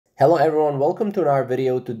Hello everyone, welcome to our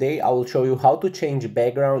video. Today I will show you how to change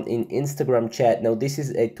background in Instagram chat. Now this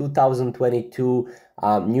is a 2022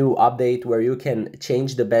 new update where you can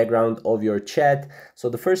change the background of your chat. So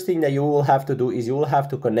the first thing that you will have to do is you will have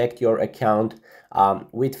to connect your account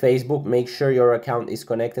with Facebook. Make sure your account is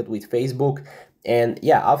connected with Facebook. And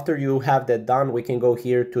yeah, after you have that done, we can go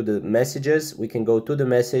here to the messages. We can go to the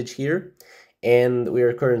message here, and we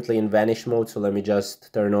are currently in vanish mode. So let me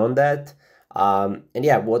just turn on that. And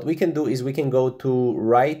yeah, what we can do is we can go to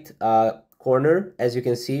right corner. As you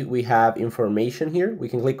can see, we have information here. We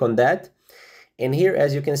can click on that. And here,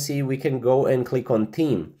 as you can see, we can go and click on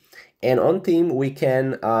theme. And on theme, we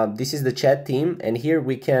can, this is the chat theme. And here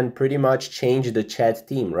we can pretty much change the chat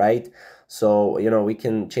theme, right? So, we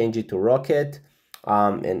can change it to Rocket.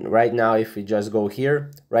 And right now, if we just go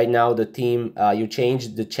here, right now the theme, you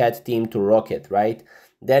change the chat theme to Rocket, right?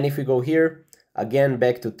 Then if we go here, again,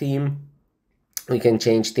 back to theme, we can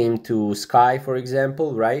change theme to Sky, for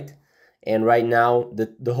example, right? And right now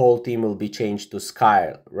the whole theme will be changed to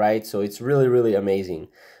Sky, right? So it's really amazing.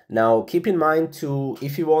 Now keep in mind to,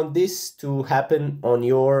 if you want this to happen on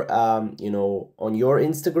your on your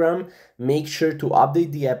Instagram, make sure to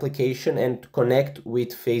update the application and connect with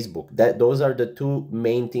Facebook. Those are the two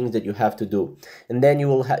main things that you have to do. And then you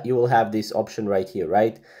will have this option right here,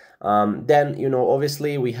 right? Then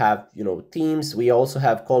obviously we have themes. We also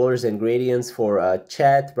have colors and gradients for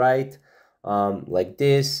chat, right? Like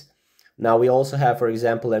this. Now we also have, for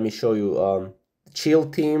example, let me show you chill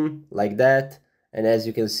theme like that. And as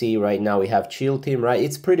you can see right now, we have chill theme, right?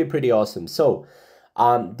 It's pretty awesome. So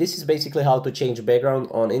this is basically how to change background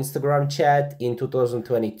on Instagram chat in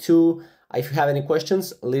 2022. If you have any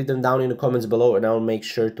questions, leave them down in the comments below and I'll make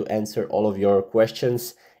sure to answer all of your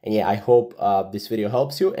questions. And yeah, I hope this video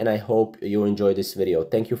helps you and I hope you enjoy this video.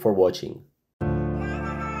 Thank you for watching.